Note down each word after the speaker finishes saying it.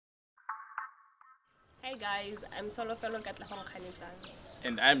Hey guys, I'm Solofelo Katlahong Khanitsang.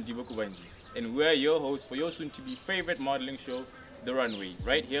 And I'm Dibo Kubanji. And we're your hosts for your soon-to-be favorite modeling show, The Runway,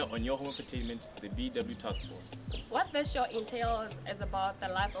 right here on your home entertainment, the BW Task Force. What this show entails is about the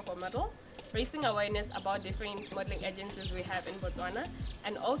life of a model, raising awareness about different modeling agencies we have in Botswana,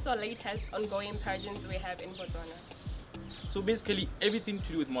 and also latest ongoing pageants we have in Botswana. So basically everything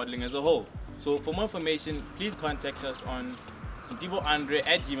to do with modeling as a whole. So for more information, please contact us on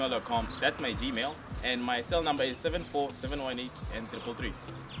divoandre@gmail.com. That's my Gmail. And my cell number is 74718 and 333.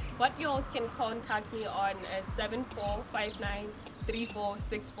 What you also can contact me on is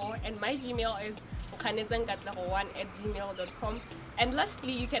 74593464, and my Gmail is ukhanetsangkatlaho1@gmail.com. And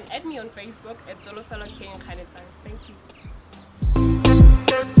lastly, you can add me on Facebook at Zolofelo K Nkhanetsang. Thank you.